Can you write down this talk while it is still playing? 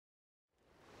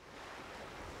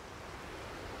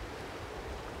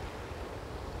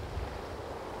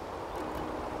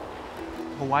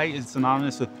Hawaii is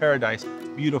synonymous with paradise. It's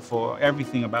beautiful,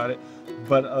 everything about it.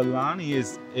 But Aulani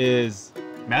is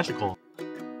magical.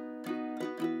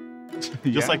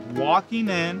 Just like walking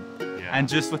in, and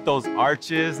just with those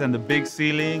arches and the big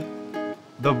ceiling,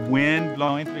 the wind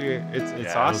blowing through,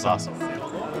 it's awesome. It was awesome.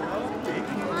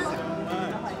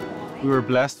 We were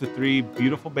blessed with 3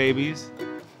 beautiful babies.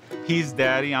 He's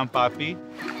daddy, I'm papi.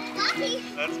 Papi.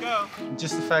 Let's go.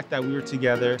 Just the fact that we were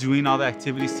together, doing all the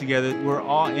activities together, we're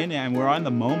all in it and we're all in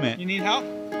the moment. You need help?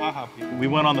 I'll help you. We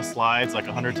went on the slides like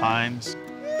 100 times.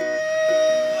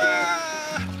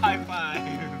 High five.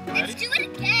 Let's do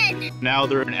it again. Now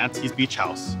they're in Auntie's beach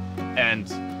house, and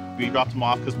we dropped them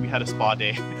off because we had a spa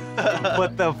day.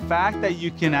 But the fact that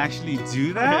you can actually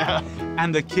do that,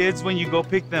 and the kids, when you go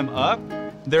pick them up,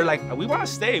 they're like, we want to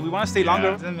stay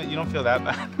longer. You don't feel that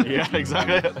bad. Yeah,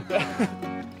 exactly.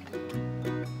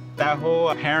 That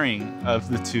whole pairing of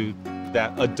the two,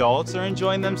 that adults are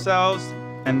enjoying themselves,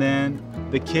 and then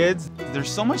the kids, there's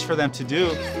so much for them to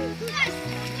do.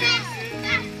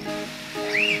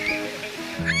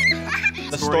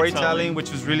 The storytelling,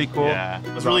 which was really cool. Yeah,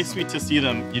 it was really sweet to see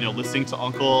them, listening to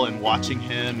Uncle and watching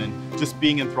him and just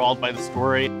being enthralled by the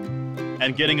story.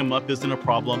 And getting him up isn't a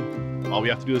problem. All we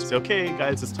have to do is say, okay,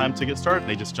 guys, it's time to get started.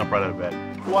 They just jump right out of bed.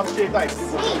 Who wants shaved ice?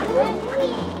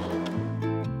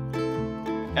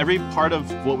 Every part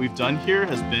of what we've done here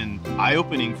has been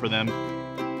eye-opening for them.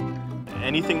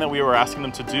 Anything that we were asking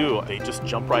them to do, they just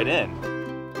jump right in.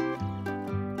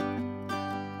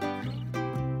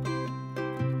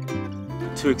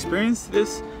 To experience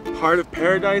this part of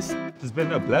paradise has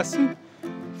been a blessing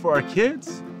for our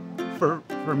kids, for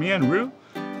me and Rue.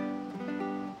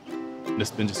 It's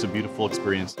been just a beautiful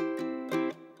experience.